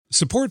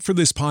Support for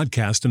this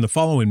podcast and the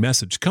following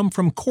message come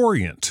from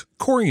Corient.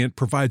 Corient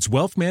provides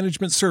wealth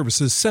management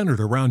services centered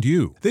around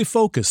you. They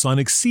focus on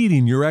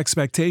exceeding your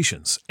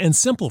expectations and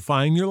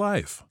simplifying your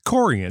life.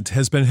 Corient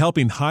has been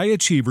helping high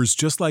achievers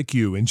just like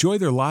you enjoy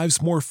their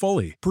lives more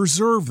fully,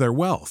 preserve their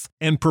wealth,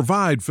 and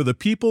provide for the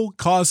people,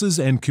 causes,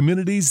 and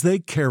communities they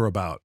care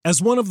about. As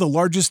one of the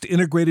largest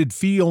integrated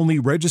fee-only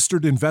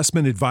registered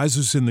investment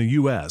advisors in the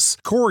U.S.,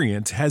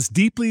 Corient has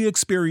deeply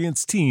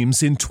experienced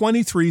teams in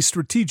 23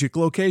 strategic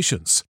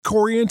locations.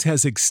 Corient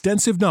has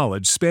extensive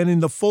knowledge spanning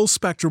the full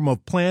spectrum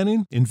of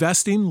planning,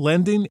 investing,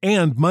 lending,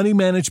 and money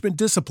management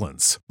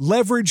disciplines.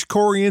 Leverage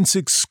Corient's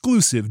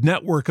exclusive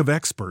network of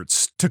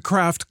experts to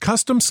craft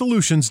custom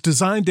solutions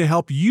designed to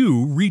help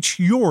you reach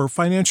your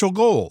financial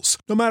goals,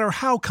 no matter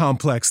how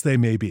complex they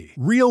may be.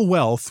 Real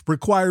wealth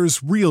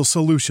requires real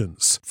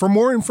solutions. For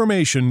more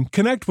information,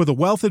 connect with a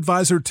wealth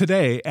advisor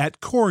today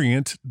at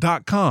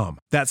Corient.com.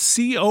 That's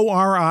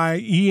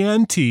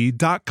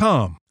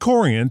Corient.com.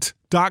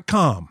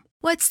 Corient.com.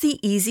 What's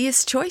the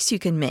easiest choice you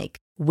can make?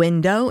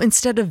 Window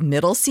instead of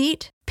middle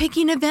seat?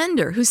 Picking a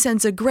vendor who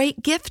sends a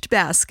great gift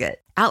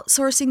basket?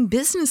 Outsourcing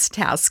business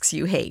tasks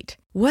you hate?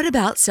 What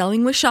about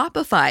selling with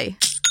Shopify?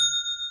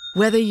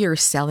 Whether you're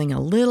selling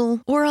a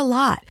little or a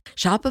lot,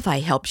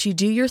 Shopify helps you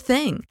do your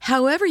thing,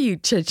 however you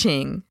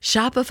cha-ching.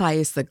 Shopify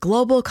is the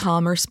global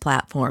commerce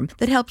platform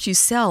that helps you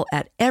sell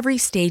at every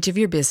stage of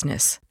your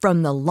business.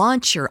 From the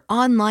launch your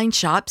online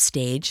shop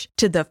stage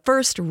to the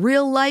first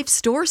real-life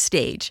store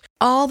stage,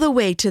 all the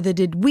way to the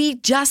did we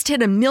just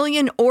hit 1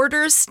 million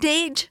orders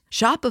stage.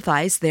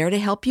 Shopify's there to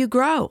help you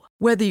grow.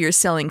 Whether you're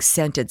selling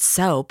scented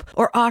soap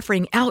or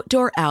offering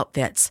outdoor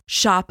outfits,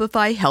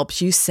 Shopify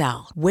helps you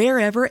sell.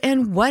 Wherever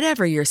and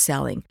whatever you're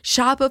selling,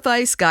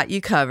 Shopify's got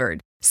you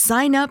covered.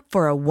 Sign up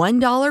for a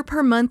 $1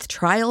 per month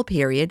trial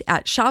period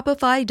at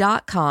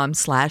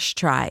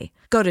shopify.com/try.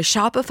 Go to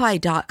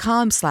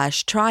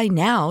shopify.com/try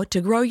now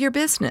to grow your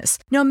business,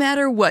 no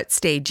matter what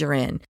stage you're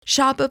in.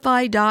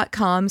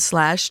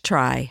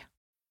 Shopify.com/try.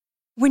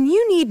 When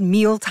you need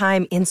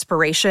mealtime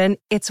inspiration,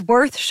 it's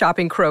worth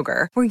shopping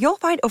Kroger, where you'll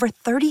find over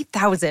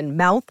 30,000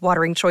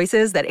 mouth-watering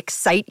choices that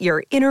excite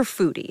your inner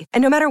foodie.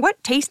 And no matter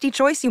what tasty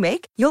choice you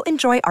make, you'll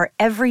enjoy our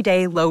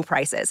everyday low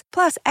prices,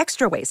 plus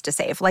extra ways to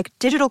save, like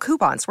digital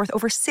coupons worth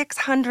over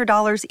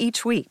 $600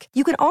 each week.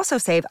 You can also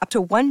save up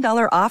to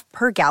 $1 off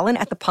per gallon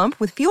at the pump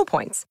with fuel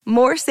points.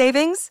 More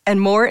savings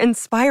and more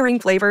inspiring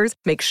flavors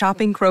make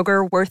shopping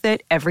Kroger worth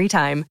it every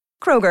time.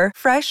 Kroger,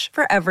 fresh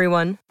for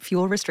everyone.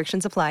 Fuel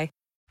restrictions apply.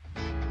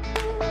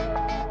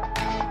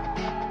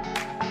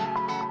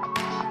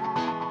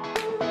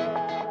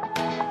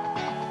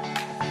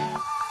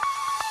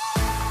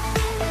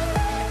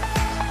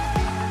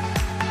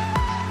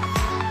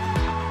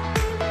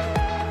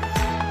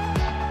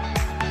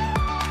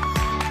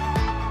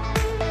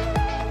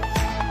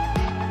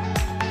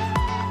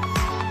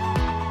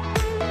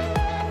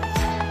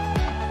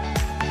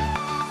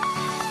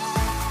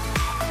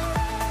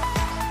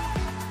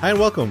 Hi and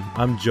welcome.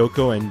 I'm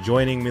Joko, and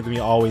joining with me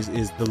always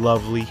is the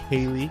lovely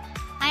Haley.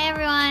 Hi,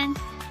 everyone.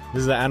 This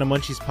is the Anna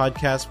Munchies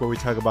podcast where we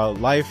talk about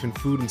life and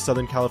food in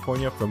Southern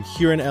California from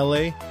here in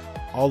LA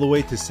all the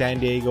way to San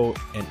Diego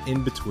and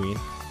in between,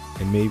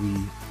 and maybe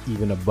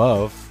even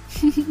above.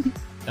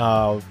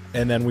 And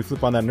then we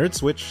flip on that nerd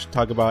switch,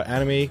 talk about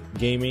anime,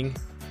 gaming,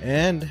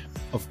 and,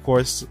 of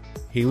course,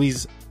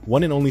 Haley's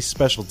one and only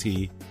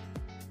specialty,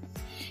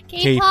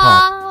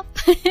 K-pop.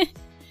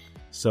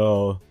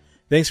 So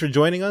thanks for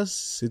joining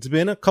us. It's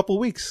been a couple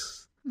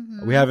weeks.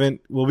 Mm-hmm.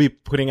 We'll be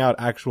putting out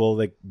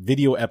actual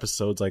video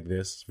episodes like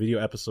this, video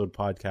episode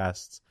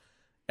podcasts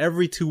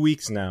every 2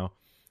 weeks now.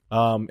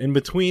 In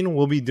between,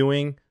 we'll be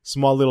doing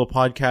small little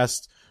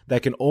podcasts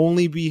that can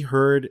only be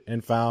heard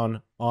and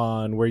found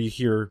on where you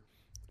hear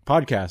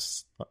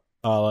podcasts,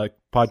 like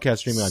podcast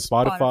streaming on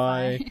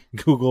Spotify,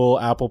 Google,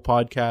 Apple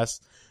Podcasts.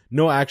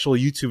 No actual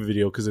YouTube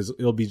video because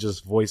it'll be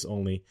just voice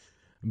only.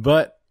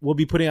 But we'll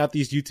be putting out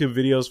these YouTube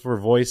videos for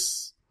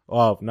voice.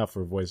 Not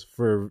for voice,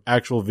 for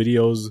actual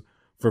videos,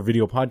 for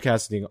video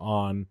podcasting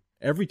on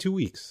every 2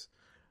 weeks,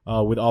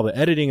 with all the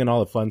editing and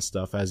all the fun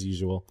stuff as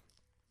usual.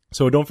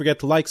 So don't forget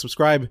to like,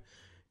 subscribe,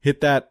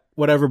 hit that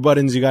whatever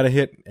buttons you got to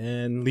hit,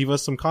 and leave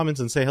us some comments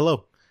and say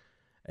hello.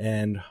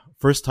 And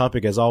first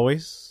topic, as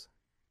always,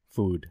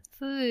 food.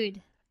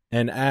 Food.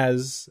 And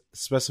as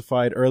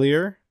specified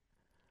earlier,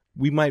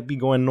 we might be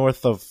going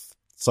north of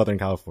Southern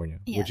California,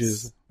 yes, which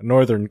is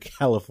Northern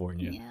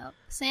California. Yep.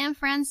 San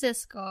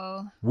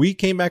Francisco. We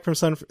came back from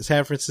San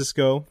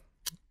Francisco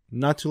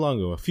not too long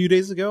ago, a few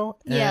days ago,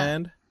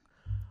 and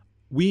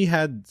we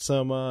had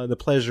some the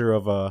pleasure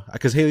of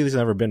because Haley's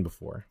never been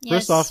before.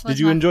 Yes, first off, did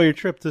you enjoy your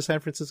trip to San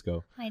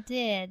Francisco? I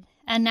did,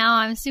 and now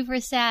I'm super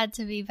sad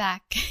to be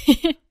back.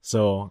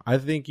 So I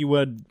think you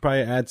would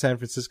probably add San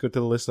Francisco to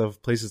the list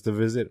of places to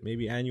visit,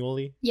 maybe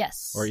annually.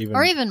 Yes, or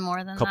even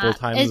more than couple that.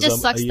 Of times. It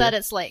just sucks that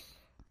it's like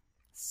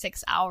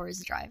 6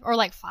 hours drive, or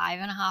like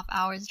 5.5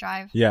 hours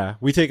drive. Yeah,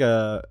 we take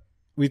a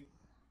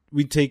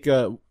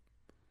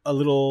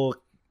little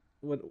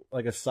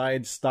like a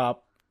side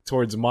stop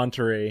towards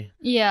Monterey.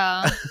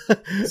 Yeah.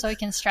 So he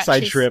can stretch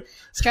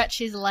stretch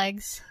his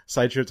legs.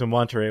 Side trip to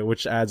Monterey,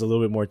 which adds a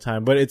little bit more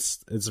time, but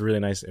it's a really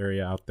nice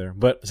area out there.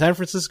 But San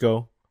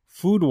Francisco,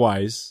 food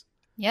wise,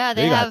 yeah,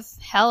 they have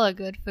hella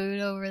good food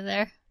over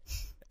there.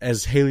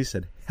 As Haley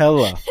said,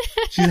 hella.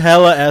 She's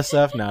hella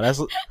SF now.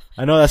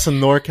 I know that's a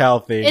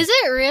NorCal thing. Is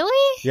it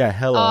really? Yeah,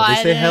 hella. Oh,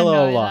 they say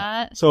hella a lot.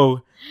 That.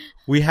 So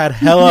we had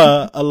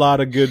hella a lot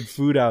of good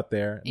food out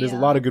there. There's a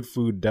lot of good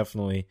food,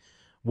 definitely.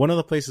 One of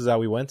the places that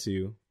we went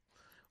to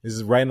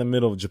is right in the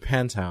middle of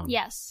Japantown.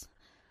 Yes.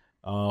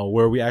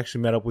 Where we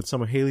actually met up with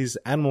some of Haley's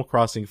Animal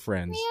Crossing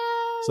friends.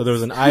 Yes. So there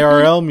was an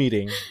IRL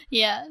meeting.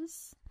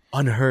 Yes.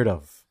 Unheard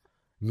of.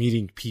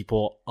 Meeting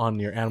people on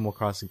your Animal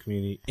Crossing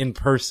community in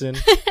person.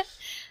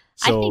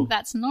 I think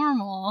that's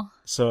normal.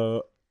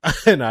 So,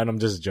 no, I'm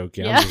just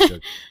joking. Yeah. I'm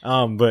just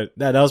joking. But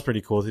that was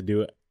pretty cool to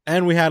do.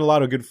 And we had a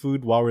lot of good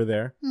food while we were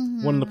there.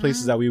 Mm-hmm. One of the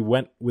places that we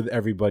went with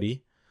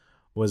everybody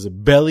was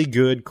Belly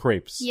Good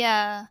Crepes.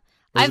 Yeah.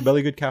 Was it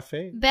Belly Good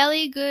Cafe?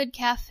 Belly Good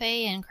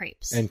Cafe and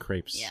Crepes. And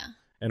Crepes. Yeah.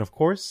 And of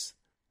course,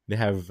 they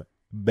have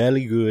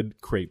Belly Good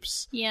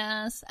Crepes.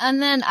 Yes.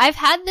 And then I've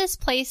had this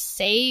place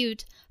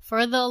saved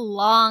for the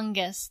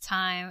longest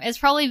time. It's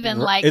probably been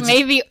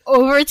maybe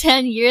over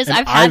 10 years.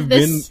 I've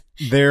been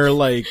there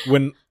like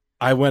when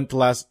I went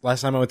last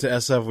time I went to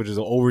SF, which is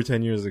over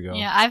 10 years ago.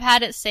 Yeah, I've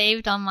had it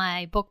saved on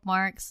my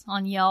bookmarks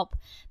on Yelp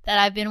that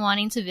I've been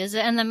wanting to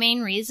visit. And the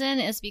main reason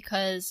is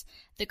because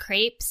the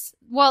crepes,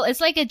 well, it's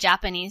like a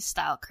Japanese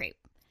style crepe.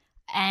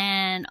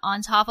 And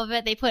on top of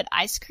it, they put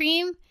ice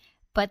cream,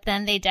 but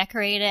then they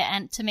decorate it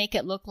and to make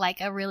it look like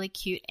a really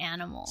cute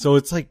animal. So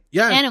it's like,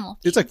 animal.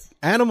 It's like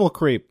animal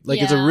crepe.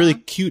 Like it's a really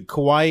cute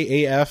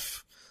kawaii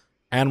AF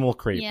animal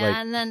crepe.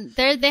 Yeah, and then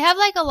they have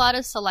like a lot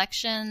of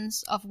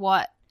selections of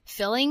what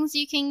fillings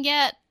you can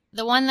get.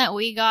 The one that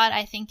we got,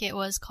 I think it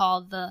was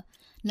called the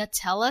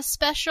Nutella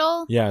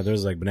special. Yeah,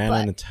 there's like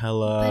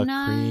Nutella,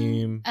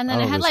 cream. And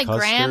then it had like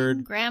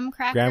graham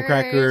crackers. Graham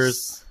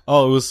crackers.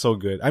 Oh, it was so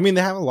good. I mean,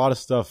 they have a lot of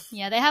stuff.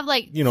 Yeah, they have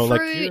like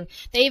fruit. Like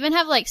they even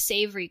have like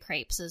savory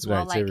crepes as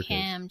well, like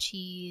ham,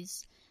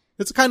 cheese.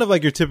 It's kind of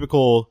like your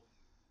typical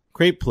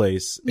crepe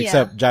place,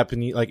 except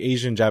Japanese, like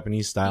Asian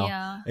Japanese style.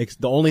 Yeah.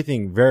 The only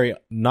thing very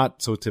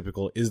not so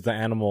typical is the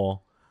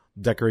animal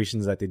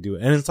decorations that they do.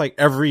 And it's like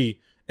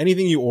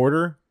anything you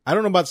order, I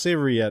don't know about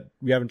savory yet.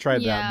 We haven't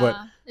tried that, but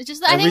it's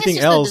just, I think it's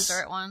just the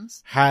dessert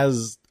ones.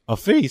 Has a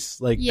face.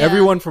 Like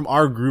everyone from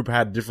our group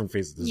had different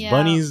faces. There's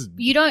bunnies,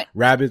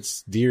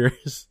 rabbits,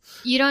 deers.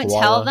 You don't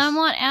tell them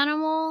what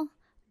animal,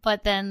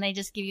 but then they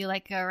just give you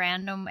like a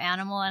random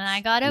animal, and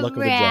I got a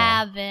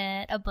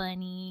rabbit, a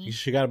bunny.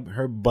 She got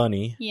her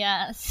bunny.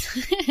 Yes.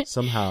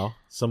 Somehow,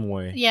 some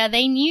way. Yeah,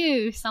 they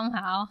knew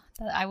somehow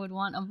that I would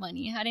want a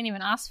bunny. I didn't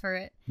even ask for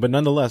it. But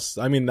nonetheless,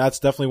 I mean, that's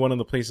definitely one of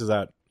the places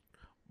that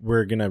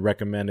we're going to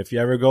recommend. If you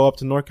ever go up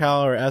to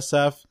NorCal or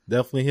SF,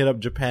 definitely hit up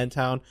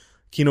Japantown.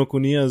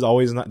 Kinokuniya is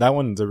always that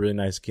one's a really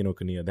nice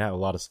Kinokuniya. They have a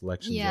lot of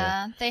selections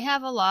there. They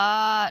have a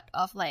lot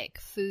of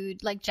like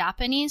food, like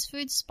Japanese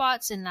food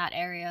spots in that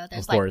area.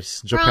 There's of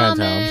course, like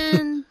Japantown.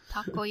 Ramen,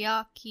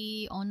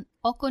 takoyaki,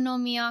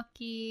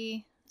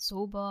 okonomiyaki,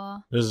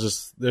 soba.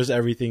 There's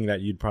everything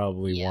that you'd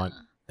probably want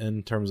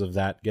in terms of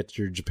that. Get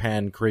your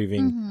Japan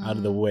craving out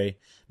of the way.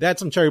 They had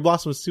some cherry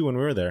blossoms too when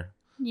we were there.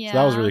 Yeah. So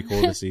that was really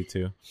cool to see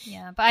too.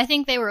 Yeah, but I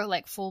think they were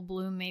like full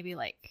bloom maybe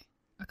like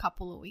a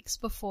couple of weeks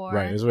before.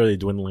 Right, it was really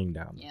dwindling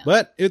down. Yeah.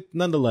 But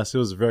nonetheless, it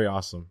was very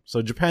awesome.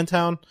 So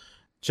Japantown,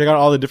 check out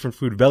all the different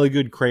food. Belly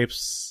Good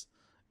Crepes,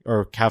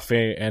 or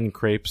cafe and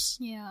crepes.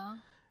 Yeah.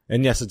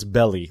 And yes, it's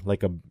belly,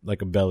 like a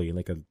belly,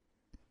 like a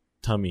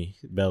tummy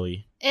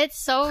belly. It's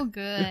so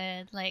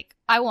good. Like,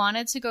 I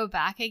wanted to go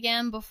back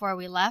again before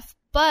we left,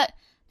 but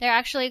they're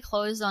actually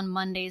closed on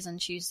Mondays and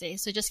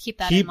Tuesdays, so just keep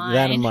that in mind. Keep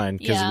that in mind,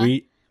 because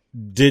we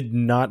did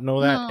not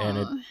know that, and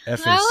it effing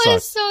sucked. That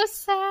was so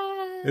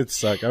sad. It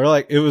sucked.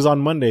 It was on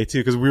Monday too,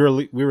 because we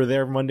were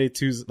there Monday,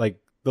 Tuesday, like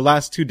the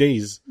last 2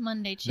 days.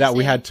 Monday, Tuesday. That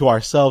we had to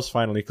ourselves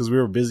finally, because we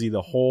were busy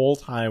the whole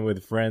time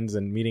with friends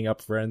and meeting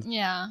up friends.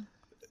 Yeah.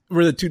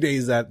 Were the 2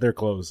 days that they're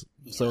closed,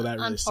 so that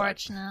really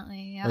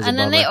unfortunately, sucked. Yeah. And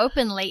then they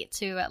open late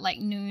too, at like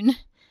noon.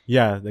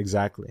 Yeah,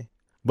 exactly.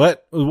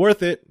 But it was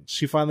worth it.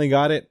 She finally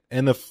got it,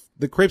 and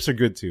the crepes are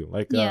good too.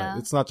 Like,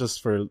 it's not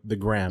just for the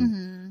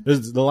gram.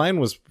 Mm-hmm. The line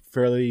was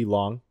fairly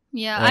long.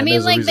 Yeah, I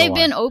mean, like they've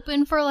been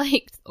open for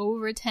like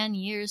over 10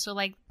 years, so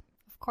like,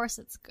 of course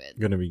it's good.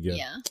 Gonna be good.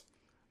 Yeah.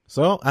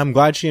 So I'm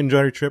glad she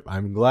enjoyed her trip.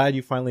 I'm glad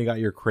you finally got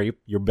your crepe,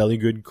 your Belly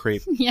Good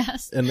crepe.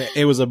 Yes. And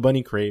it was a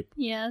bunny crepe.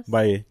 Yes.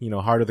 By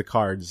Heart of the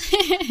Cards.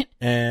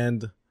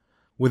 And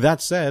with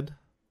that said,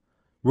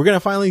 we're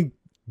gonna finally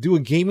do a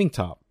gaming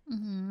top.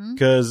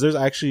 Because there's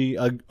actually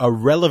a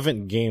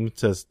relevant game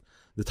to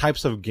the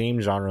types of game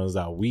genres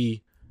that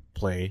we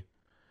play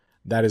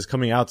that is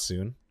coming out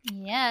soon.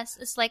 Yes,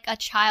 it's like a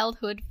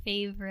childhood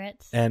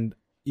favorite. And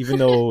even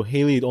though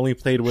Haley had only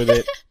played with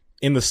it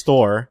in the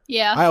store,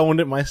 I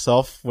owned it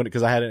myself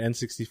because I had an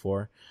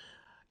N64.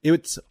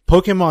 It's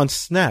Pokemon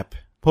Snap,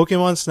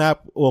 Pokemon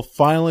Snap will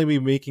finally be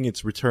making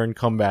its return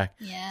comeback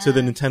to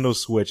the Yes. Nintendo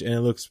Switch, and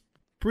it looks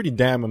pretty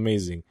damn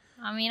amazing.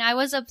 I mean, I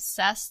was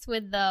obsessed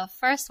with the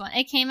first one.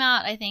 It came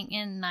out, I think,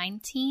 in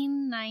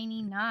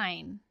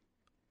 1999.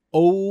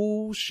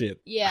 Oh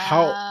shit. Yeah.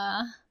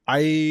 How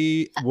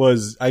I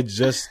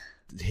just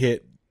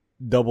hit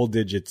double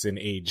digits in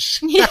age.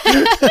 So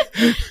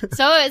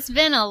it's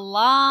been a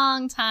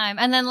long time.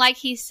 And then, like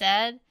he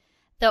said,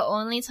 the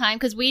only time,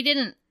 because we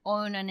didn't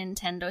own a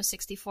Nintendo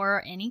 64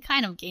 or any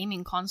kind of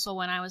gaming console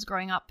when I was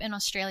growing up in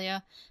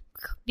Australia,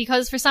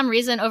 because for some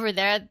reason over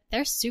there,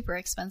 they're super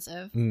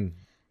expensive.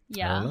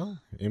 Yeah. I don't know.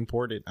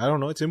 Imported. I don't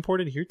know. It's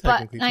imported here But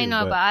technically. I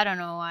know, too, but I don't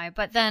know why.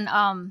 But then,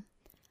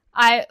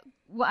 I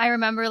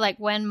remember like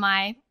when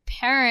my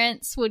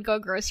parents would go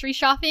grocery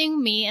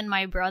shopping, me and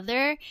my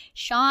brother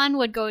Sean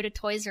would go to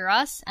Toys R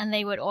Us, and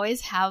they would always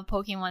have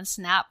Pokemon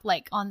Snap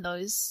like on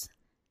those.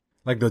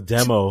 like the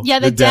demo. Yeah,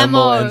 the demo.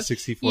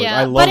 N64. Yeah,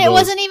 I love but it those.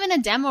 wasn't even a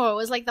demo. It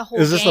was like the whole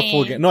It was game. just a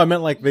full game. No, I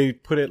meant like they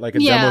put it like a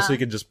demo so you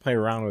could just play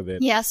around with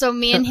it. Yeah, so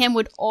me and him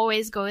would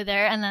always go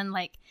there and then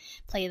like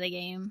play the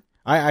game.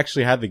 I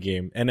actually had the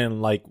game, and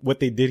then like what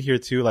they did here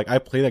too, like I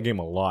play that game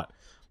a lot.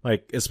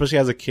 Like especially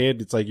as a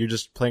kid, it's like you're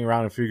just playing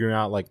around and figuring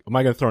out like, am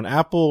I gonna throw an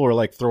apple or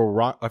like throw a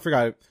rock? I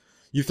forgot.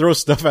 You throw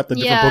stuff at the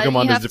different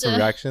Pokemon, there's different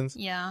reactions.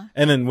 Yeah.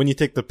 And then when you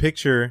take the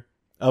picture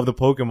of the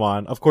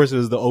Pokemon, of course it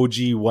was the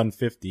OG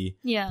 150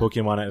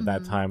 Pokemon at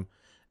that time,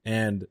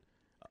 and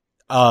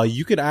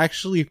you could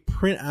actually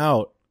print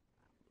out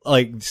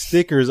like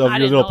stickers of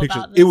your little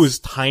pictures. It was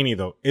tiny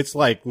though. It's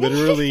like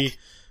literally.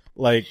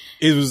 Like,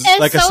 it was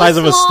like a size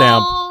of a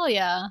stamp.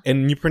 Yeah.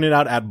 And you print it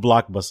out at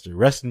Blockbuster.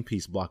 Rest in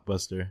peace,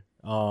 Blockbuster.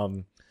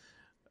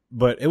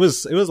 But it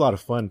was a lot of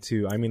fun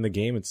too. I mean, the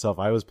game itself,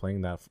 I was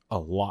playing that a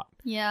lot.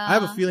 Yeah. I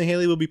have a feeling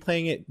Haley will be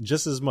playing it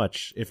just as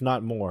much, if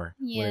not more,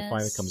 when it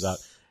finally comes out.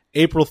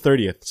 April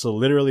 30th. So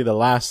literally the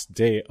last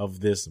day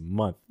of this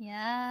month.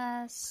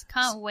 Yes.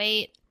 Can't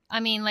wait. I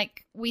mean,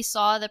 like, we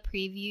saw the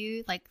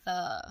preview, like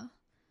the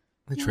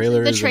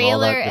trailers and all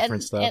that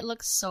different stuff. It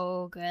looks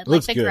so good.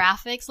 Looks like the good.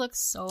 graphics look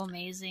so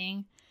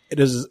amazing. It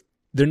is.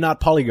 They're not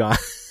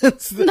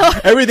polygons. No.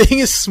 Everything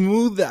is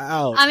smoothed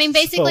out. I mean,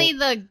 basically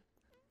the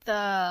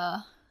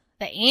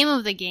aim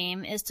of the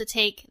game is to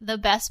take the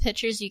best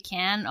pictures you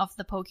can of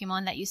the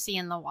Pokemon that you see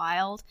in the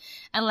wild,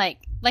 and like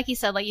you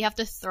said, like you have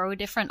to throw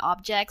different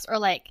objects or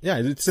like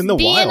it's in the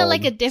be wild. in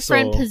like a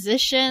different So,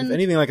 position. if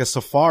anything, like a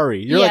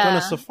safari. You're like on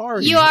a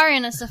safari. You are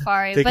in a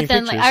safari, Taking but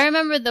then pictures. like I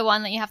remember the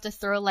one that you have to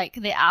throw like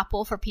the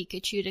apple for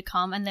Pikachu to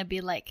come, and there'd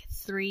be like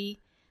 3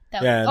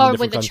 that and or the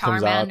with the different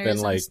one comes out, Charmanders then,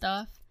 like, and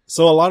stuff.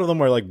 So a lot of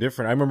them are like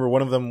different. I remember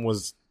one of them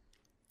was,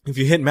 if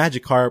you hit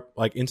Magikarp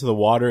like into the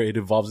water, it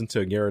evolves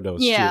into a Gyarados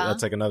too.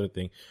 That's like another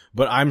thing.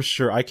 But I'm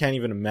sure I can't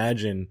even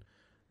imagine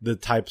the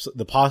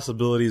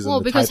possibilities. Well,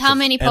 and the because types how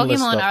of endless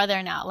endless Pokemon stuff. are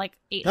there now? Like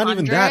 800? Not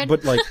even that,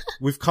 but like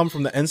we've come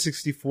from the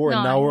N64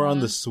 and No, now we're I on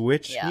know. the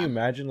Switch. Yeah. Can you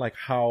imagine like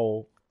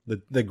how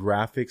the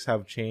graphics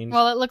have changed?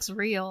 Well, it looks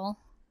real.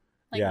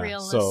 Like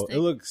realistic. So it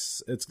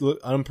looks,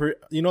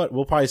 you know what?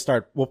 We'll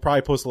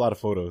probably post a lot of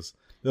photos.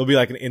 There'll be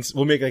like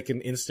we'll make like an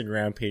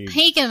Instagram page.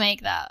 He can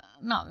make that,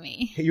 not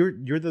me. Hey,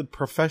 you're the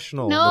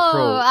professional. No, the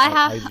pro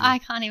I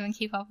can't even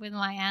keep up with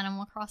my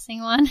Animal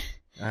Crossing one.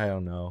 I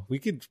don't know. We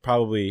could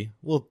probably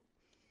we'll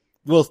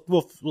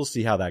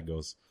see how that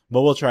goes,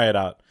 but we'll try it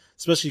out.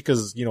 Especially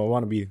because we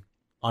want to be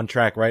on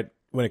track, right?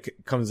 When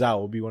it comes out,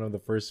 we'll be one of the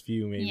first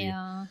few, maybe.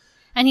 Yeah,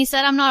 and he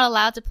said I'm not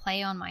allowed to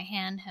play on my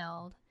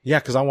handheld. Yeah,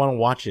 because I want to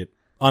watch it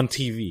on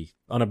TV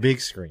on a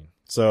big screen,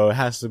 so it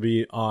has to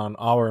be on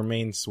our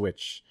main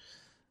Switch.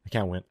 I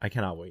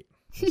cannot wait.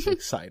 I'm so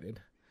excited.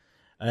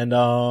 And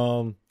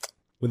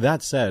with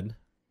that said,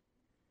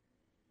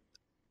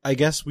 I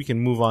guess we can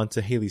move on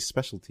to Haley's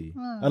specialty.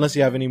 Unless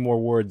you have any more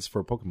words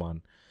for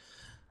Pokemon.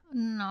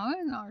 No,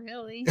 not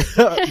really.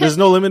 There's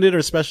no limited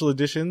or special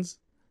editions,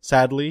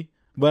 sadly.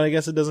 But I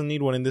guess it doesn't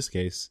need one in this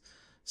case.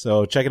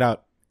 So check it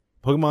out.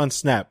 Pokemon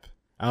Snap.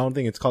 I don't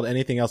think it's called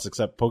anything else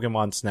except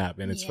Pokemon Snap.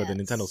 And it's for the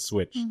Nintendo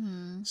Switch.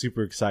 Mm-hmm.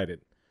 Super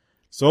excited.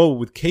 So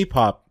with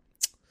K-pop,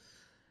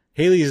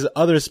 Haley's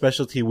other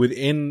specialty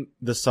within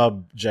the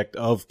subject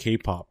of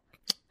K-pop,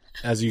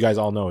 as you guys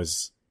all know,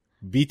 is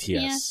BTS.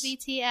 Yes,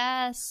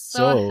 BTS.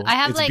 So I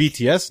have it's like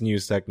BTS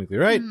news technically,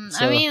 right?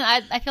 I mean,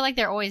 I feel like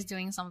they're always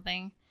doing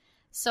something.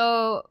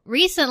 So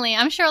recently,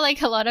 I'm sure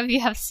like a lot of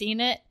you have seen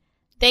it.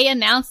 They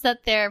announced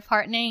that they're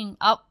partnering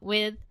up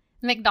with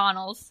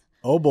McDonald's.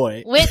 Oh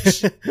boy.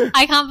 Which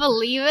I can't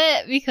believe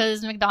it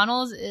because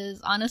McDonald's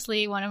is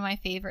honestly one of my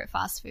favorite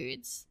fast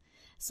foods.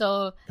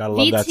 So gotta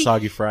love that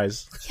soggy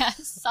fries.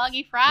 Yes,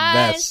 soggy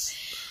fries. Best.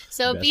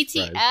 So Best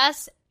BTS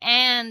fries.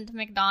 and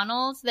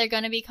McDonald's, they're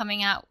going to be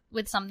coming out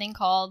with something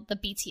called the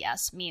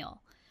BTS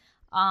meal.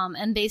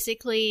 And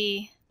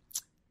basically,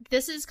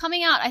 this is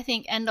coming out, I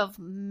think, end of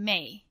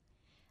May.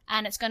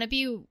 And it's going to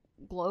be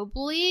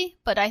globally,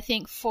 but I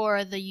think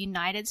for the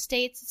United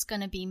States, it's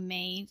going to be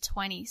May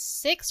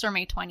 26th or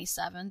May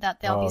 27th that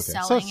they'll be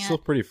selling so it. it's still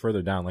pretty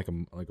further down, like a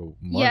month.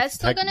 Yeah, it's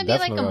still going to be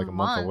like a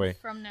month away.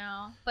 month from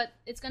now. But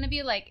it's going to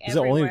be like Is it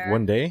everywhere. only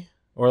one day?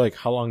 Or like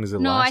how long does it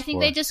last? No, I think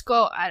for? they just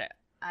go. I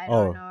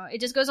don't know. It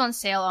just goes on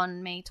sale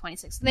on May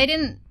 26th. They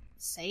didn't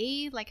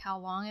say like how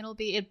long it'll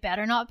be. It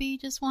better not be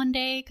just one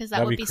day because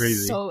that would be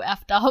crazy. so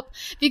effed up.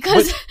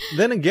 Because but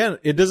then again,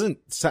 it doesn't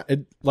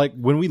like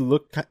when we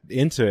look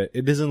into it,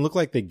 it doesn't look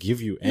like they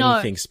give you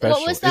anything special.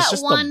 What was that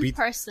one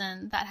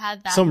person that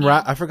had that?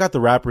 I forgot the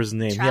rapper's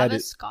name.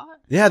 Travis Scott.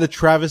 Yeah, the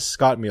Travis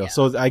Scott meal. Yeah.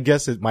 So I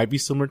guess it might be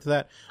similar to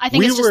that. I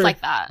think it's just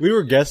like that. We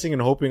were guessing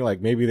and hoping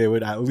like maybe they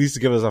would at least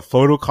give us a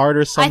photo card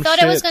or something. I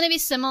thought it was going to be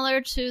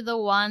similar to the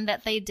one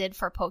that they did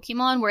for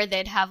Pokemon, where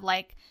they'd have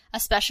like a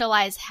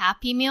specialized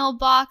Happy Meal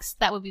box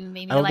that would be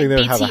maybe like BTS. I don't think they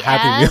would have a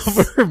Happy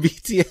Meal for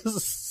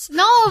BTS.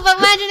 No, but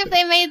imagine if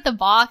they made the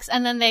box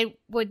and then they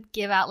would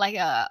give out like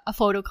a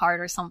photo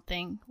card or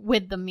something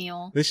with the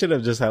meal. They should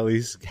have just at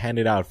least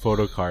handed out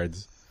photo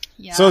cards.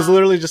 Yeah. So it's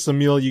literally just a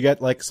meal. You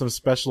get like some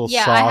special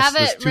sauce. I have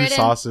There's it 2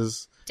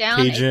 sauces.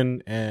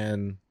 Cajun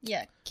and...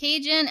 Yeah,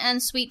 Cajun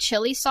and sweet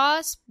chili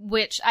sauce,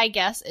 which I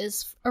guess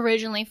is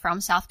originally from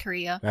South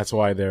Korea. That's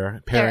why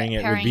they're pairing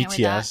it with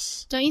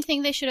BTS. Don't you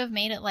think they should have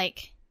made it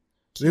like...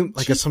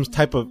 Like some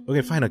type of...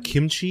 Okay, fine, a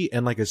kimchi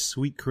and like a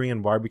sweet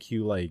Korean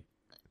barbecue like...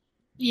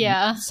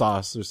 Yeah.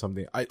 Sauce or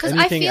something. Because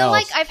I feel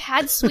like I've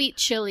had sweet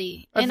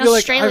chili in Like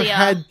Australia.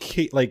 I've had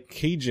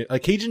Cajun.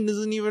 Like Cajun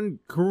isn't even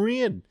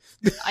Korean.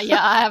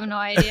 Yeah, I have no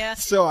idea.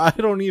 So I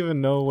don't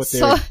even know what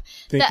they're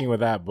thinking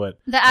with that, but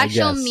the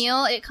actual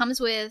meal, it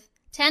comes with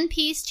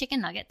 10-piece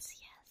chicken nuggets.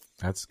 Yes.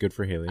 That's good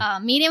for Haley.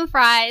 Medium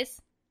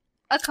fries,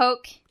 a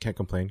Coke. Can't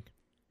complain.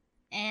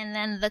 And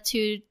then the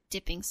 2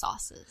 dipping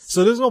sauces.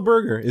 So there's no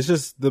burger. It's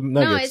just the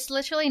nuggets. No, it's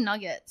literally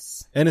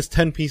nuggets. And it's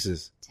 10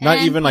 pieces. Not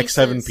even like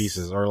 7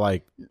 pieces or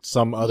like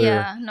some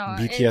other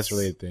BTS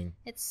related thing.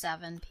 It's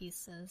 7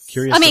 pieces.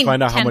 Curious to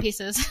find out 10 how much.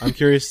 Pieces. I'm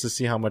curious to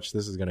see how much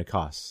this is going to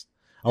cost.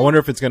 I wonder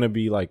if it's going to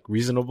be like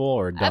reasonable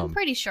or dumb. I'm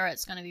pretty sure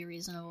it's going to be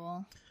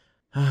reasonable.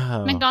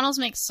 McDonald's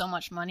makes so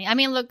much money. I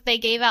mean, look, they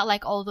gave out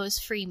like all those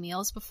free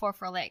meals before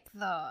for like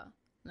the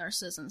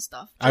nurses and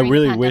stuff. I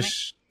really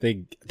wish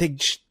they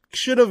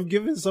should have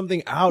given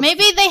something out.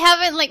 Maybe they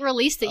haven't like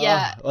released it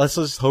yet. Let's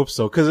just hope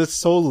so, because it's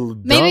so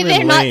maybe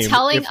they're not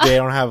telling if they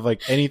don't have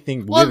like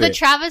anything. Well, with the it.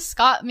 Travis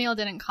Scott meal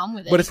didn't come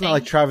with it. But it's not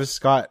like Travis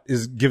Scott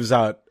gives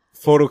out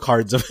photo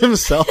cards of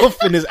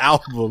himself in his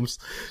albums.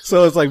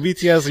 So it's like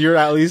BTS, you're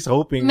at least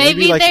hoping.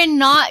 Maybe like, they're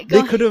not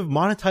going. They could have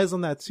monetized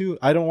on that too.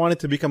 I don't want it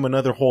to become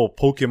another whole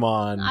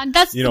Pokemon.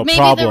 That's maybe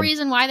problem. the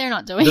reason why they're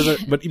not doing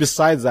it. But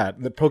besides that,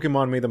 the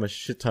Pokemon made them a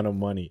shit ton of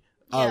money.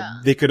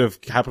 They could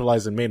have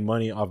capitalized and made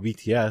money off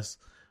BTS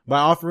by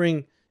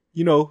offering,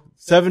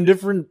 7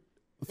 different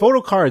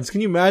photo cards. Can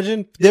you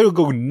imagine? They would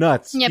go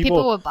nuts. Yeah,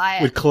 people would buy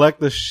it. Would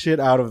collect the shit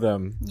out of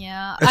them.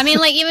 Yeah. I mean,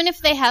 like, even if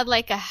they had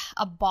like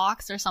a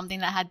box or something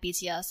that had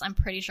BTS, I'm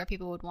pretty sure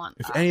people would want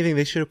that. If anything,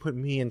 they should have put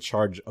me in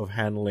charge of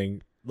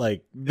handling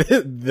like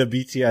the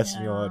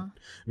BTS meal at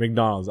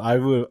McDonald's. I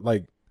would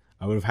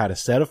have had a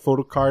set of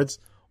photo cards,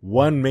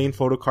 1 main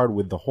photo card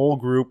with the whole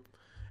group,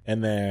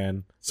 and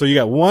then so you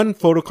got 1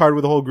 photo card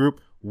with the whole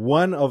group,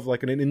 1 of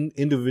like an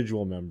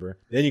individual member.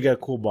 Then you get a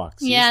cool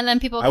box. Yeah, and then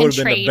people can trade it. I would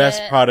have been the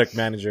best it. product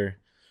manager.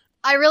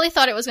 I really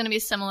thought it was going to be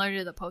similar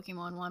to the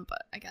Pokemon one,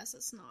 but I guess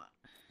it's not.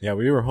 Yeah,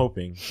 we were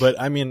hoping. But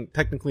I mean,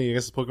 technically, I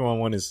guess the Pokemon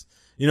one is,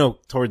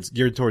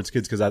 geared towards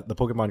kids, because the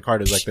Pokemon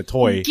card is like the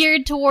toy.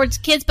 Geared towards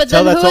kids, but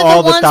tell then that who to are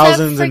all the the ones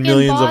thousands that and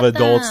millions of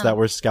adults them? That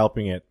were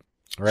scalping it.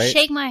 Right?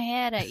 Shake my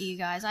head at you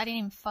guys. I didn't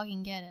even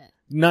fucking get it.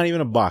 Not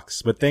even a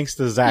box, but thanks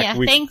to Zach.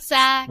 Yeah, thanks,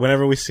 Zach.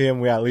 Whenever we see him,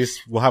 we at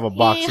least will have a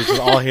box, which is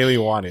all Haley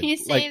wanted. He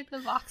saved the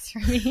box for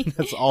me.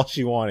 That's all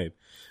she wanted.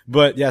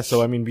 But yeah,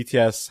 so I mean,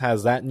 BTS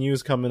has that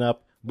news coming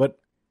up, but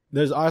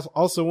there's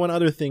also one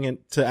other thing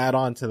to add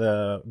on to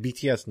the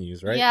BTS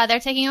news, right? Yeah, they're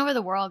taking over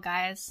the world,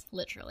 guys.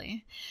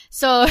 Literally.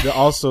 So.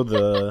 Also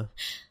the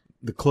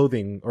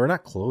clothing, or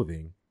not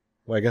clothing.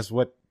 Well, I guess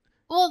what?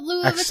 Well,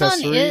 Louis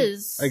Vuitton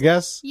is. I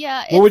guess.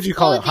 Yeah. What would you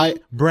call it? High-end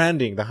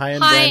branding.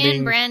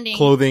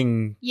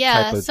 Clothing.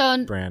 Yeah. Type of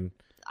so brand.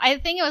 I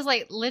think it was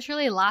like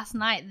literally last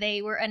night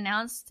they were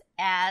announced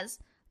as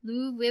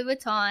Louis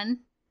Vuitton.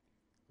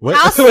 What?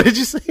 What did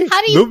you say?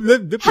 How do you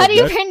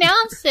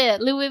pronounce it?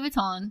 Louis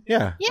Vuitton.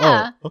 Yeah.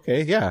 Yeah. Oh,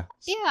 okay. Yeah.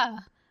 Yeah.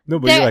 No,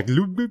 but you're like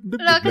No,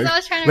 because I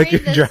was trying to like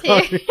read this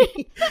here.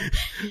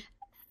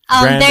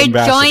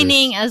 They're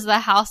joining as the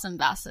house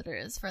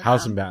ambassadors for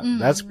House them. ambassadors.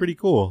 That's pretty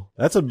cool.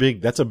 That's a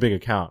big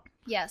account.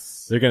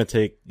 Yes. They're going to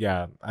take,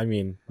 I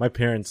mean, my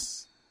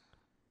parents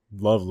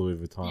love Louis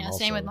Vuitton. Yeah, also.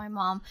 same with my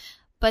mom.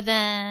 But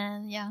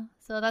then,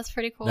 so that's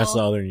pretty cool. That's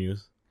the other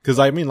news. Cause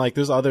I mean, like,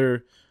 there's a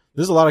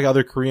lot of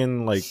other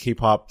Korean, like,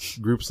 K-pop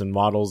groups and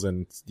models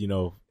and,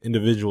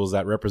 individuals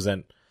that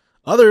represent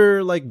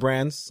other, like,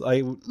 brands.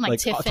 Like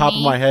Tiffany. Top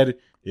of my head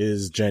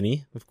is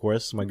Jennie, of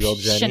course, my girl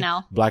Jennie.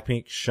 Chanel.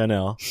 Blackpink,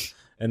 Chanel.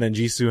 And then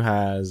Jisoo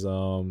has,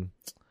 oh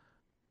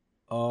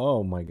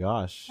my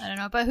gosh. I don't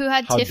know, but who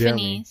had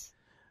Tiffany's?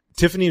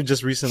 Tiffany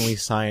just recently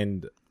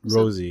signed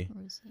Rosie.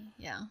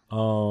 Yeah.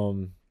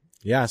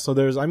 Yeah, so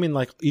there's, I mean,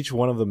 like, each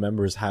one of the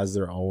members has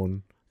their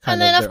own And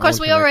then, of course,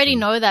 we already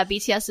know that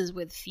BTS is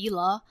with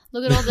Fila.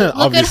 Look at all the...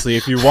 Obviously,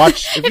 if you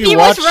watch... if you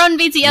watch Run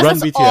BTS,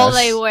 that's all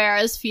they wear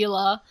is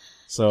Fila.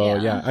 So,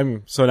 yeah.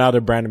 So now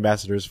they're brand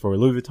ambassadors for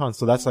Louis Vuitton.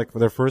 So that's like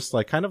their first,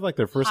 like, kind of like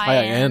their first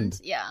high-end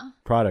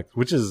product,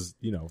 which is,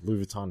 you know,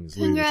 Louis Vuitton is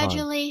Louis Vuitton.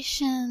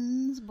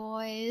 Congratulations,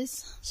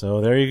 boys. So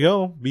there you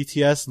go.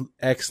 BTS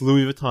x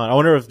Louis Vuitton. I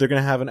wonder if they're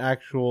going to have an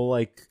actual,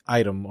 like,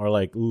 item or,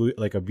 like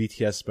a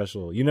BTS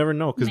special. You never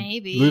know. Because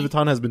Louis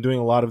Vuitton has been doing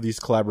a lot of these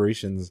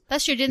collaborations.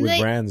 That's true, didn't they?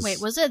 Brands.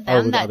 Wait, was it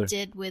them that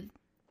did with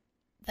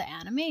the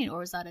anime, or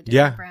was that a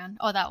different brand?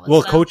 Oh, that was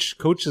well, them. Coach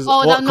is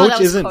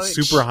Coach isn't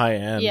super high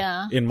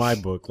end in my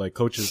book. Like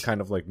Coach is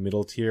kind of like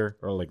middle tier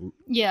or like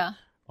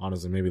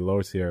honestly maybe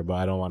lower tier, but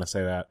I don't want to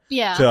say that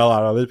to a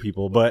lot of other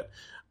people. But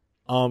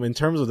in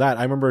terms of that,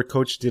 I remember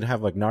Coach did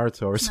have like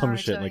Naruto or some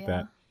shit like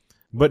that.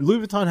 But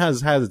Louis Vuitton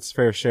has its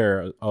fair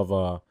share of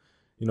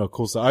you know,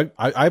 cool stuff.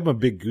 I'm a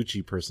big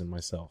Gucci person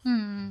myself.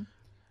 Even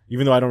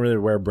though I don't really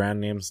wear brand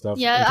name stuff.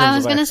 Yeah, I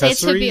was gonna say,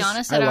 to be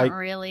honest, I don't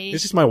really.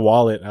 It's just my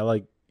wallet. I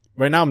like.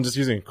 Right now, I'm just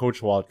using a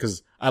Coach wallet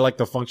because I like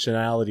the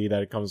functionality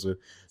that it comes with.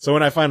 So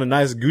when I find a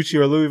nice Gucci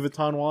or Louis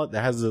Vuitton wallet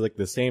that has like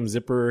the same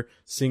zipper,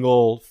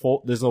 single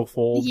fold, there's no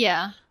fold.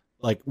 Yeah.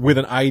 Like with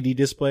an ID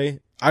display,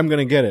 I'm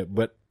gonna get it.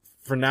 But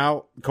for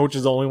now, Coach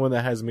is the only one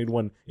that has made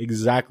one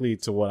exactly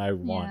to what I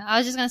want. Yeah, I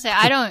was just gonna say,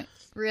 I don't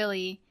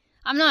really.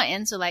 I'm not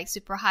into like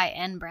super high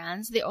end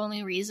brands. The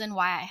only reason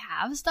why I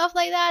have stuff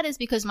like that is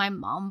because my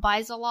mom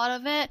buys a lot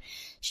of it.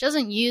 She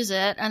doesn't use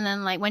it, and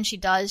then like when she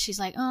does, she's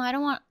like, "Oh, I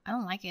don't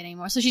like it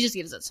anymore." So she just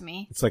gives it to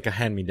me. It's like a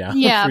hand me down.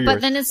 Yeah, but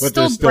then it's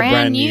still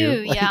brand new.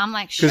 Yeah, I'm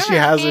like, sure, because she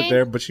has it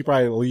there, but she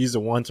probably will use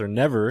it once or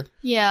never.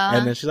 Yeah,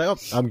 and then she's like, "Oh,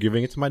 I'm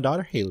giving it to my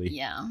daughter Haley."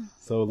 Yeah.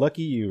 So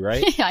lucky you,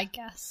 right? I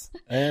guess.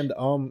 And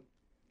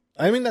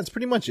I mean that's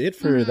pretty much it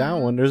for that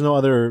one. There's no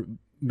other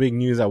big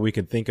news that we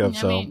could think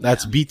of.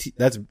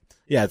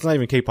 Yeah, it's not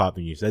even K-pop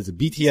news. That's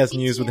BTS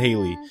news with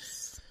Haley.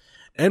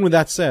 And with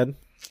that said,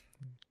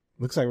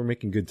 looks like we're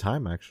making good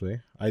time, actually.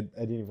 I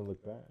didn't even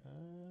look back.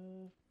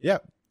 Yeah,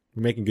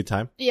 we're making good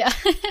time. Yeah.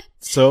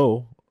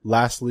 So,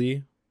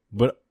 lastly,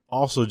 but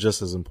also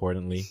just as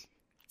importantly,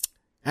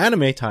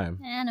 anime time.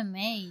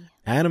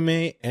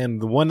 Anime,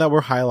 and the one that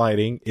we're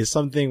highlighting is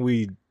something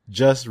we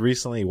just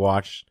recently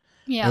watched.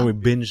 Yeah. And we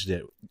binged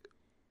it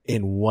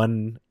in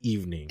one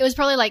evening. It was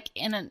probably like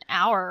in an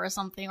hour or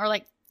something, or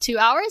like 2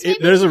 hours, maybe?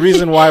 There's a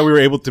reason why we were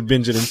able to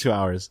binge it in 2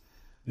 hours.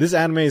 This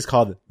anime is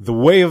called The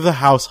Way of the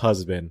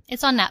Househusband.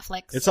 It's on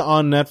Netflix. It's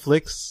on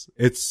Netflix.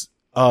 It's,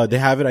 they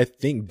have it, I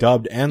think,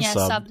 dubbed and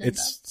subbed.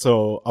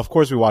 So, of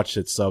course we watched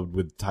it subbed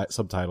with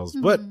subtitles.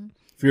 Mm-hmm.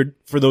 But,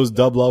 for those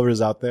dub lovers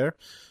out there.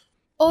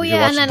 Oh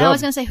yeah, and then I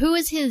was gonna say, who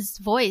is his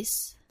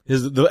voice?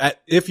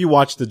 If you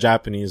watch the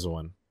Japanese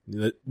one,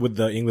 with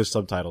the English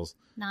subtitles.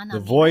 Nanami. The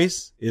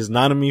voice is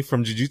Nanami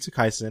from Jujutsu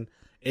Kaisen,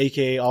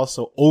 aka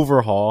also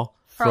Overhaul.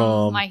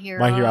 From My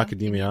Hero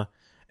Academia.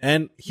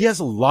 And he has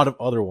a lot of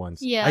other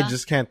ones. Yeah. I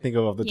just can't think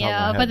of the top of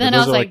my head. But then I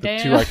was like, the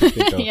two I can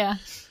think of. Yeah.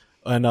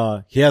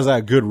 And, he has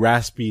that good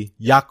raspy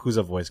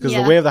Yakuza voice. Cause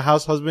The Way of the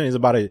Househusband is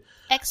about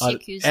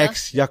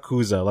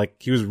ex-Yakuza. Like,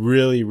 he was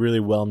really, really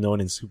well known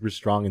and super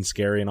strong and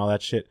scary and all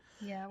that shit.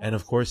 Yeah. And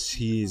of course,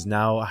 he's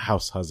now a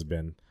house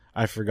husband.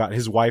 I forgot.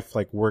 His wife,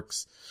 like,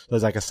 works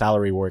as like a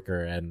salary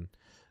worker and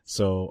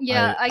so.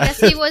 Yeah, I guess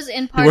he was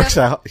in part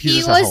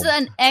he was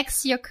an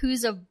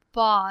ex-Yakuza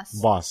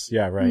boss,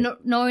 yeah, right.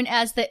 Known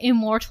as the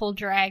Immortal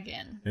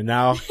Dragon. And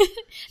now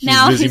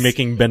he's busy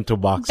making bento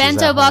boxes.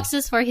 Bento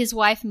boxes for his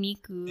wife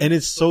Miku. And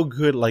it's so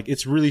good. Like,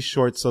 it's really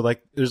short. So,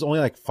 like, there's only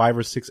like 5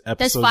 or 6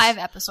 episodes. There's 5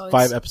 episodes.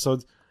 5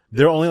 episodes.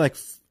 They're only like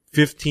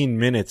 15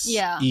 minutes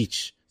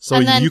each. So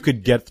you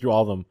could get through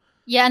all of them.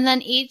 Yeah, and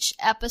then each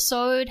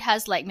episode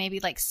has like maybe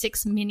like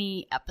 6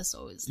 mini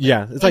episodes.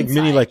 Yeah, it's like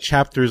mini like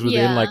chapters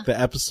within like the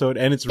episode,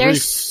 and it's really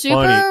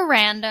super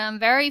random,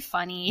 very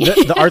funny.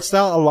 The art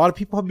style, a lot of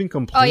people have been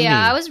complaining. Oh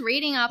yeah, I was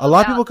reading up. A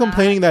lot of people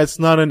complaining that it's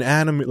not an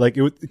anime, like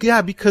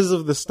because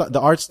of the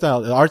art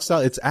style. The art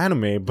style, it's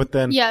anime, but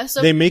then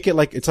they make it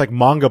like it's like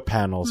manga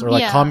panels or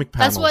like comic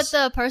panels. That's what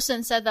the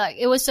person said, that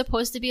it was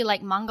supposed to be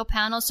like manga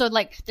panels. So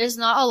like, there's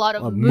not a lot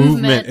of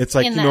movement. It's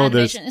like, in you know,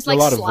 there's it's a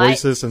lot of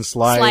voices and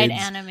slides. Slide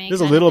anime. There's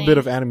a little bit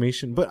of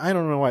animation, but I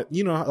don't know why.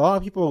 You know, a lot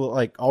of people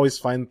like always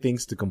find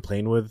things to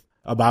complain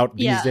about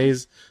these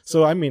days.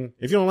 So I mean,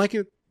 if you don't like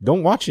it,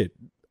 don't watch it.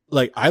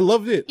 Like, I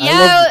loved it.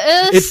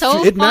 It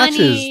so it funny.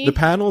 Matches. The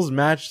panels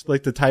match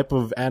like the type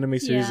of anime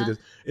series it is.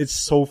 It's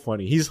so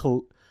funny. He's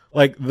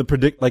like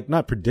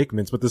not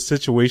predicaments, but the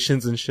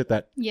situations and shit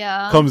that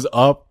comes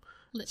up.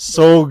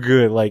 So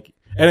good. Like,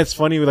 and it's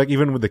funny like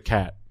even with the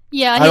cat.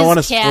 Yeah, I don't want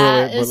to spoil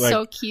it, but like,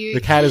 so cute.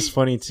 The cat is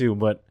funny too,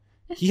 but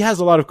he has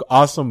a lot of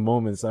awesome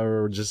moments that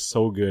are just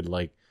so good.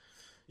 Like,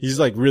 he's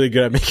like really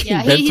good at making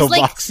bento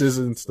boxes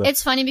and stuff.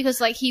 It's funny because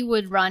like he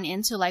would run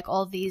into like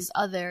all these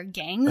other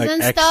gangs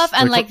and stuff,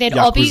 and like they'd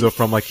all be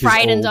from, like,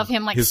 frightened of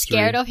him, like history.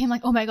 Scared of him,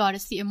 like, oh my god,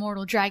 it's the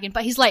Immortal Dragon.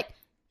 But he's like,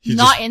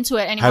 not into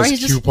it anymore. Has He's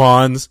just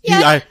coupons. he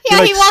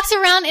walks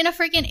around in a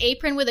freaking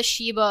apron with a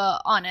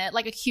Shiba on it,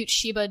 like a cute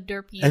Shiba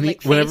derpy. And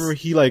like, whenever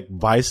face. he like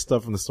buys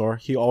stuff from the store,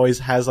 he always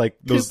has like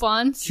those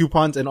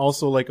coupons, and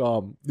also like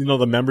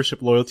the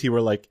membership loyalty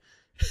where like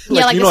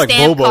like you know, like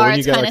stamp Bobo when cards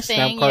you get kind like of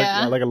stamp thing, card,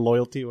 yeah. like a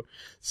loyalty.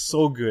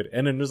 So good.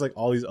 And then there's like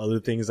all these other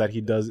things that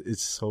he does.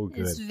 It's so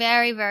good. It's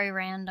very, very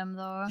random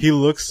though. He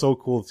looks so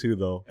cool too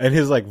though. And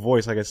his like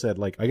voice, like I said,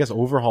 like I guess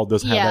Overhaul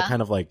does have that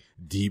kind of like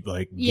deep,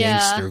 like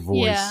gangster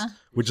voice,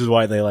 which is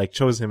why they like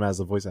chose him as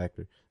a voice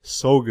actor.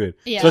 So good.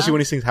 Yeah. Especially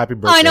when he sings Happy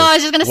Birthday. Oh, I know, I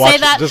was just gonna say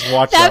that. Just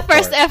watch that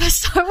first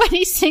episode when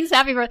he sings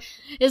Happy Birthday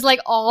is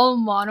like all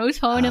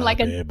monotone and like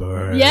Happy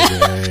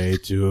birthday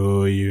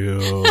to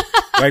you.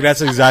 Like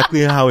that's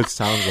exactly how it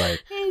sounds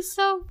like. He's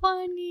so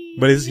funny.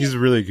 But he's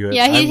really good.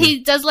 Yeah, he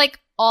does like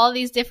all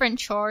these different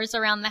chores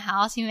around the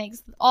house. He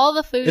makes all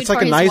the food. It's like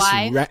for his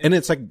wife. And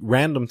it's like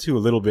random too, a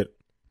little bit.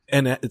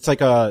 And it's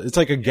like a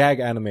gag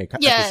anime at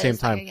the same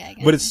time.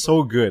 But it's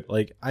so good.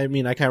 Like, I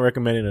mean, I can't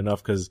recommend it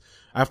enough because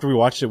after we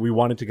watched it, we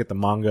wanted to get the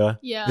manga.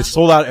 Yeah. It's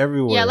sold out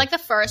everywhere. Yeah, like the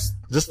first.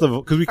 Cause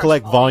we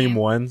collect volume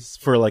ones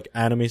for like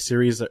anime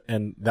series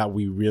and that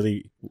we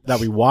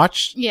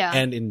watched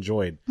and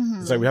enjoyed.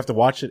 Mm-hmm. It's like we have to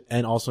watch it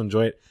and also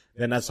enjoy it.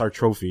 Then that's our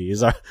trophy.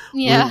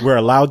 We're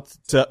allowed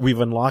to, we've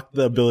unlocked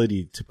the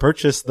ability to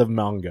purchase the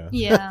manga.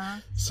 Yeah.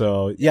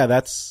 So yeah,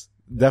 that's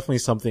definitely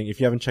something. If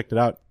you haven't checked it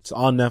out, it's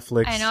on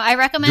Netflix. I know. I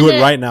recommend do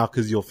it right now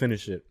because you'll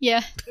finish it.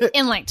 Yeah.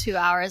 In like 2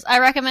 hours. I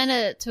recommend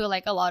it to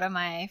like a lot of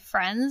my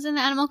friends in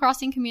the Animal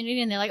Crossing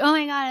community and they're like, oh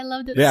my God, I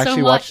loved it so much. They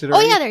actually watched it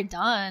already? Oh yeah, they're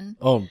done.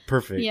 Oh,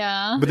 perfect.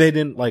 Yeah. But they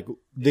didn't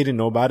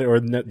know about it or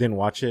didn't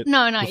watch it?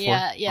 No, not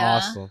yet. Yeah.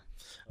 Awesome.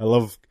 I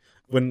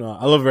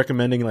love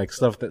recommending like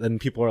stuff that then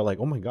people are like,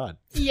 oh my God.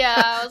 Yeah.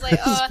 I was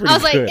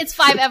like, it's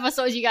 5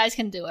 episodes. You guys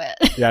can do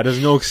it. Yeah.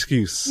 There's no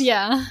excuse.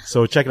 Yeah.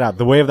 So check it out.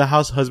 The Way of the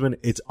Househusband.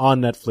 It's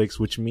on Netflix,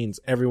 which means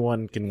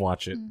everyone can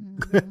watch it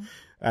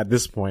at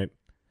this point.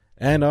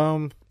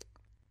 And,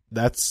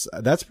 that's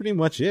pretty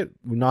much it.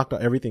 We knocked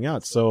everything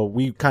out. So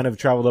we kind of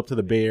traveled up to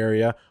the Bay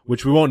Area,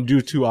 which we won't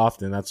do too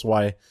often. That's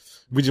why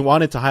we just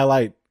wanted to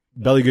highlight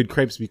Belly Good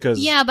Crepes because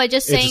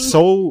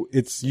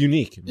it's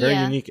unique, very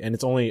unique, and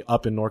it's only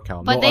up in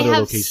NorCal. But no they other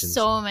have locations.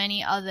 So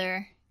many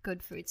other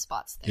good food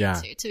spots there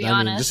too, to be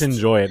honest. Just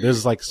enjoy it.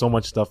 There's like so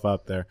much stuff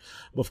out there.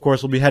 Of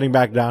course, we'll be heading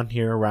back down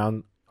here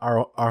around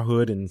our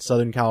hood in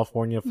Southern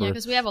California for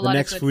we have a the lot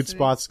next of food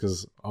spots.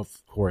 Cause of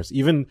course,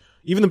 even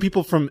the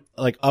people from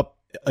like up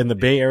in the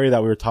Bay Area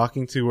that we were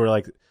talking to were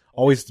like,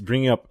 always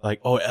bringing up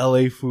like, oh,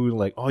 LA food,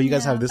 like, oh, you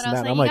guys have this and that.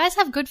 And I'm like, you guys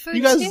have good food too.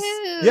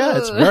 Yeah,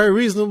 it's very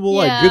reasonable,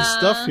 like good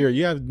stuff here.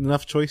 You have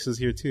enough choices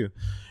here too.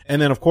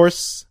 And then of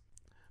course,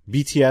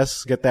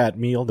 BTS, get that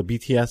meal, the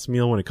BTS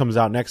meal when it comes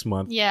out next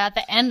month. Yeah, at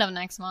the end of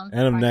next month.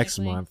 Next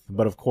month.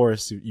 But of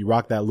course, you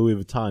rock that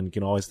Louis Vuitton, you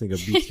can always think of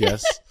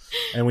BTS.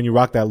 And when you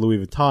rock that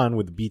Louis Vuitton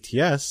with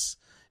BTS,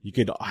 you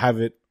could have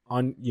it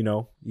on,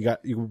 you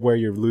wear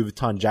your Louis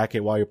Vuitton jacket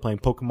while you're playing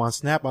Pokemon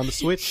Snap on the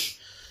Switch.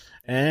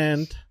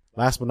 And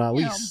last but not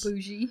least,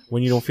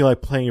 when you don't feel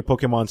like playing your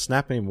Pokemon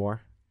Snap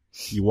anymore,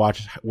 you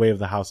watch Way of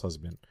the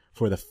Househusband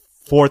for the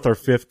 4th or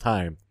 5th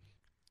time.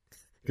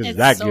 Because it's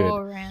that so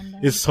good. Random.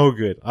 It's so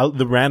good.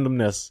 The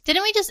randomness.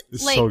 Didn't we just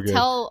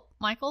tell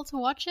Michael to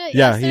watch it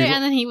yeah, yesterday?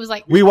 And then he was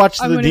like, we watched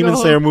the Demon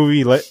Slayer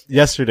movie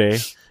yesterday.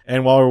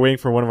 And while we're waiting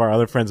for one of our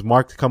other friends,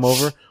 Mark, to come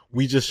over,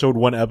 we just showed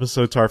one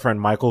episode to our friend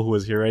Michael, who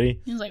was here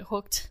already. He was like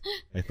hooked.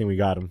 I think we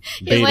got him.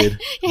 Baited.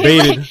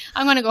 Baited. Like,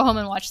 I'm gonna go home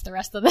and watch the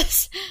rest of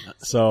this.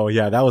 So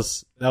yeah, that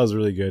was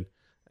really good.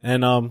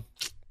 And,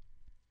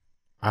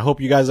 I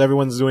hope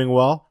everyone's doing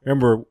well.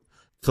 Remember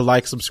to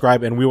like,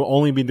 subscribe, and we will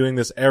only be doing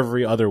this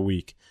every other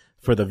week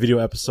for the video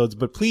episodes,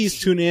 but please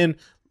tune in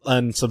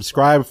and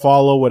subscribe,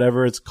 follow,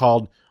 whatever it's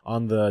called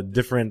on the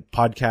different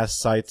podcast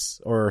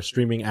sites or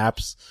streaming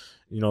apps.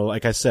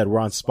 Like I said, we're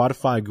on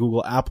Spotify,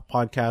 Google, Apple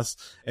Podcasts.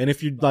 And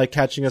if you'd like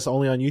catching us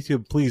only on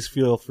YouTube, please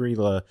feel free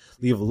to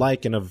leave a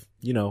like and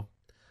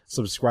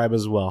subscribe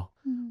as well.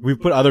 Mm-hmm. We've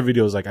put other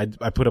videos, like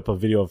I put up a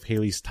video of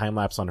Haley's time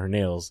lapse on her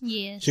nails.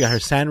 Yes. She got her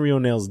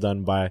Sanrio nails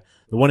done by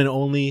the one and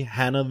only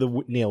Hannah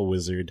the Nail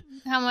Wizard.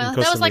 That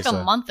was like a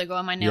month ago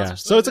and my nails are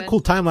so it's good. A cool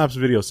time lapse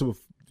video. So,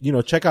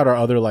 check out our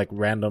other like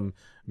random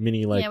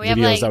mini like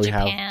videos have, that we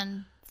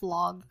Japan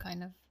vlog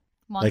kind of.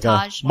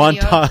 Montage,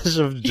 like a montage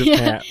of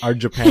Japan, our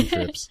Japan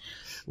trips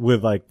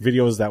with like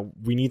videos that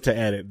we need to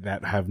edit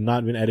that have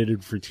not been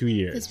edited for 2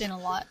 years. It's been a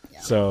lot. Yeah.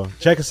 So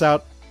check us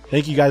out.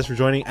 Thank you guys for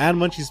joining. And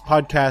Munchies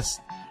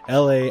Podcast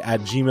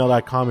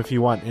LA@gmail.com if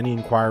you want any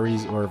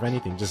inquiries or if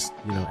anything, just,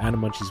 Anna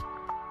Munchies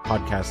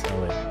Podcast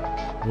LA.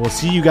 And we'll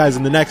see you guys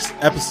in the next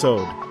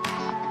episode.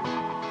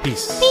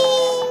 Peace.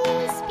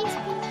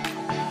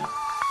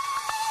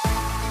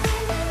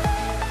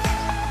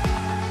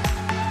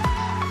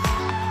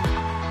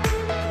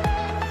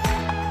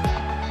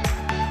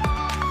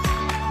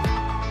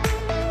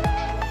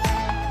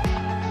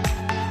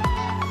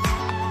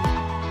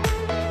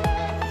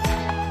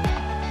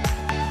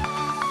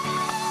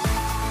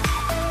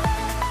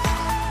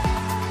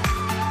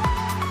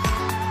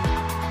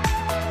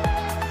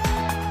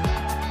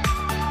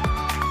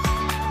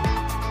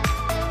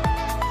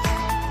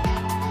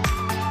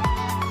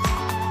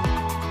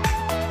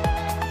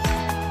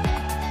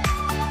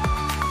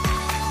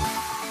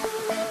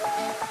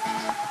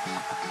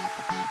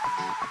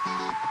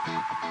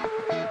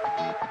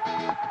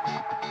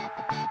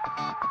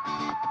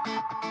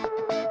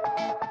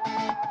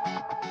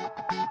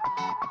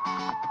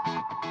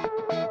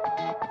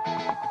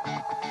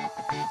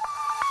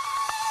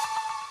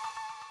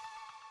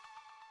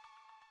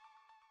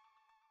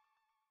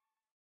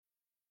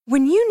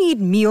 When you need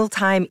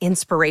mealtime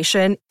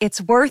inspiration, it's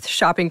worth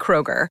shopping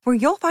Kroger, where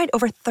you'll find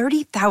over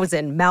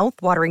 30,000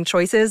 mouth-watering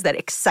choices that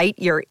excite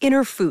your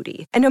inner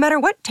foodie. And no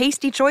matter what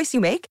tasty choice you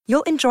make,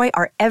 you'll enjoy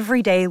our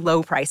everyday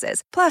low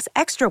prices, plus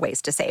extra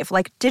ways to save,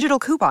 like digital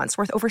coupons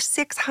worth over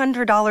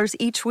 $600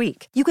 each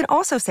week. You can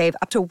also save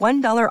up to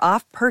 $1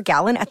 off per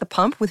gallon at the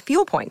pump with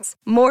fuel points.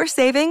 More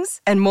savings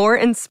and more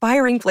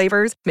inspiring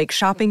flavors make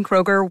shopping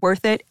Kroger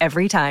worth it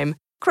every time.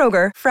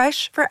 Kroger,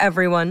 fresh for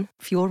everyone.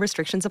 Fuel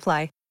restrictions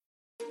apply.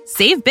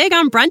 Save big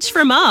on brunch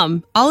for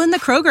mom, all in the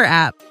Kroger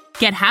app.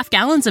 Get half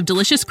gallons of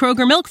delicious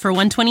Kroger milk for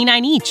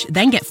 $1.29 each.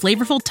 Then get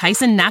flavorful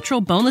Tyson natural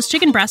boneless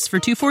chicken breasts for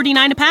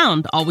 $2.49 a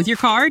pound, all with your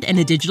card and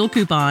a digital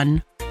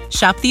coupon.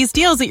 Shop these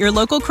deals at your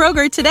local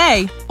Kroger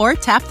today, or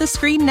tap the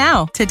screen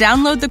now to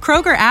download the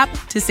Kroger app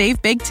to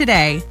save big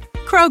today.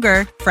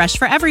 Kroger, fresh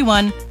for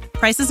everyone.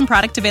 Prices and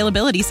product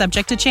availability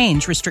subject to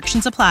change.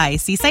 Restrictions apply.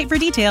 See site for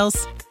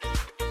details.